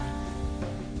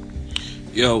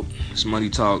Yo, it's Money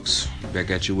Talks.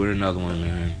 Back at you with another one,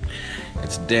 man.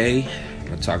 And today, I'm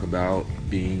going to talk about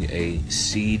being a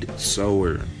seed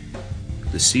sower.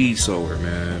 The seed sower,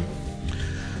 man.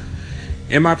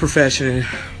 In my profession,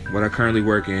 what I currently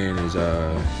work in is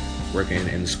working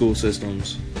in the school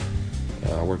systems.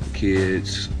 I work with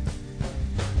kids,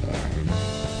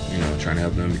 trying to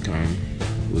help them become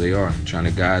who they are. Trying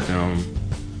to guide them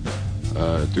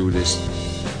through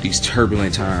these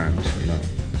turbulent times,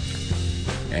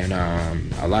 And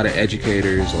a lot of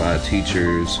educators, a lot of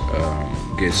teachers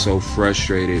get so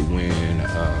frustrated when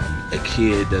a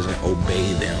kid doesn't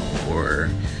obey them, or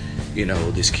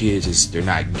this kid they're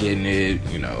not getting it,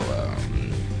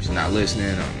 he's not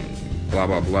listening, blah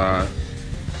blah blah.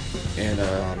 And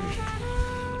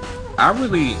I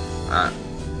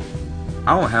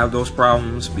don't have those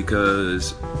problems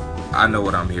because I know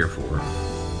what I'm here for,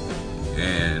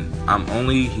 and I'm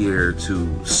only here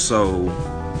to sow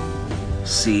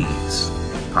seeds,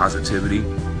 positivity,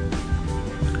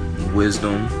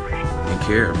 wisdom, and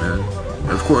care, man.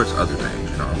 And of course, other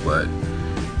things, but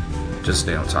just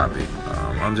stay on topic.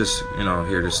 I'm just,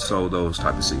 here to sow those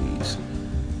type of seeds.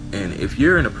 And if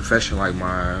you're in a profession like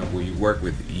mine where you work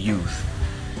with youth,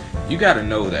 you got to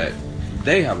know that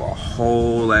they have a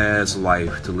whole ass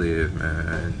life to live,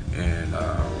 man. And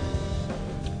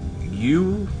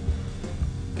you,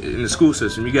 in the school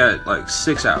system, you got like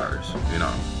 6 hours,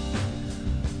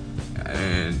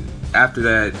 and after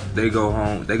that they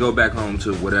go back home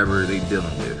to whatever they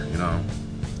dealing with,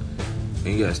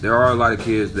 And yes, there are a lot of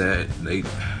kids that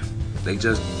they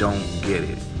just don't get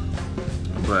it.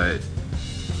 But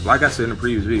like I said in the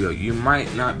previous video, you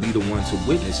might not be the one to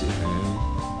witness it, man.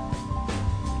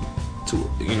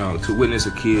 To witness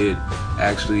a kid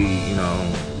actually,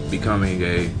 becoming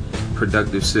a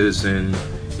productive citizen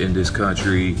in this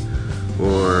country,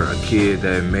 or a kid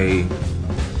that may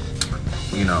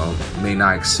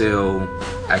not excel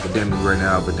academically right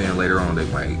now, but then later on they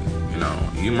might,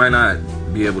 you might not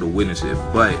be able to witness it,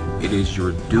 but it is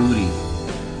your duty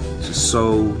to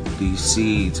sow these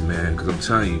seeds, man, because I'm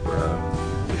telling you, bro,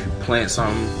 if you plant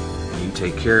something and you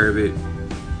take care of it,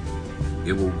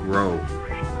 it will grow.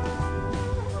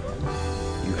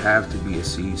 You have to be a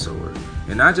seed sower,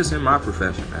 and not just in my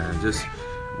profession, man, just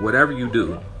whatever you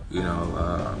do,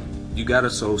 you gotta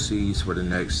sow seeds for the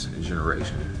next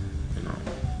generation,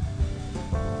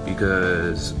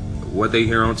 because what they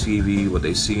hear on TV, what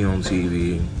they see on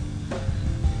TV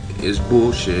is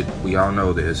bullshit. We all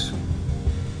know this,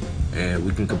 and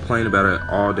we can complain about it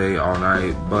all day, all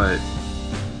night, but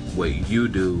what you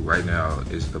do right now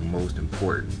is the most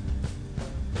important,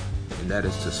 and that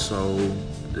is to sow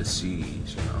the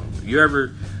seeds. You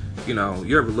ever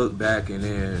look back and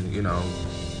then you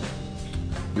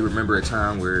remember a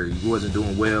time where you wasn't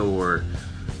doing well, or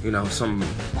some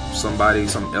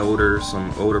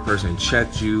older person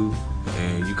checked you,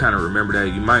 and you kind of remember that.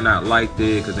 You might not liked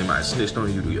it because they might have snitched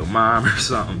on you to your mom or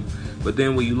something, but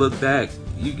then when you look back,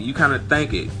 you kind of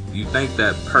thank it. You thank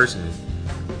that person,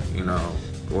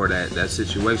 or that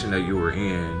situation that you were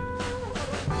in,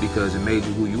 because it made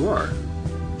you who you are.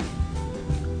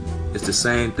 It's the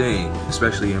same thing,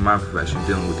 especially in my profession,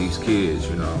 dealing with these kids.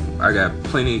 I got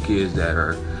plenty of kids that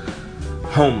are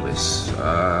homeless.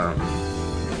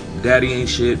 Daddy ain't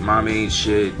shit, mom ain't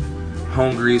shit,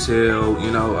 hungry as hell.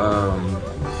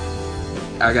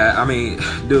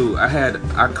 I had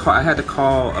to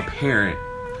call a parent,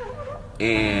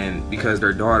 and because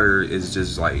their daughter is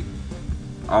just like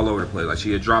all over the place. Like,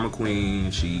 she a drama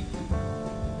queen. She's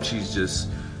just,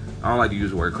 I don't like to use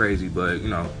the word crazy, but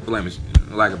blame it,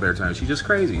 like a better term, she's just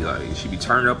crazy. Like, she be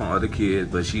turning up on other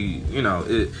kids, but she,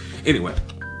 anyway.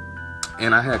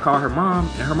 And I had called her mom,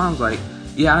 and her mom's like,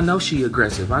 yeah, I know she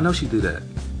aggressive. I know she do that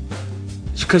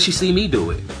because she see me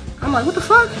do it. I'm like, what the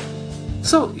fuck?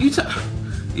 So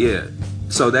yeah.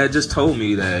 So that just told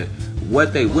me that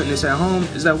what they witness at home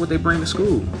is that what they bring to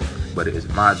school. But it is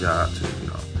my job to,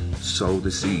 sow the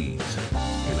seeds,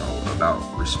 about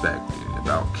respect and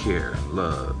about care and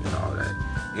love and all that.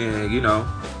 And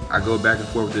I go back and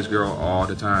forth with this girl all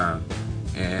the time,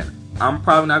 and I'm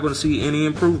probably not going to see any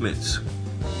improvements,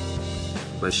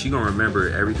 but she gonna remember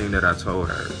everything that I told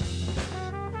her,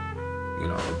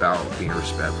 about being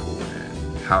respectful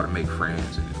and how to make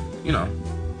friends, and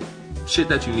shit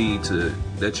that you need to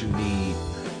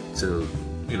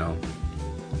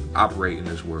operate in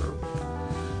this world.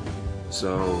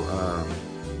 So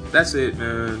that's it,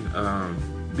 man.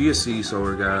 Be a seed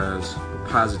sower, guys.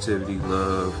 Positivity,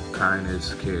 love,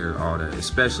 kindness, care, all that,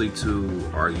 especially to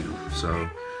our youth. So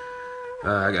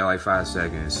I got like 5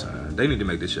 seconds. They need to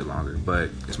make this shit longer,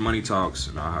 but it's Money Talks,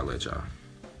 and I'll holler at y'all.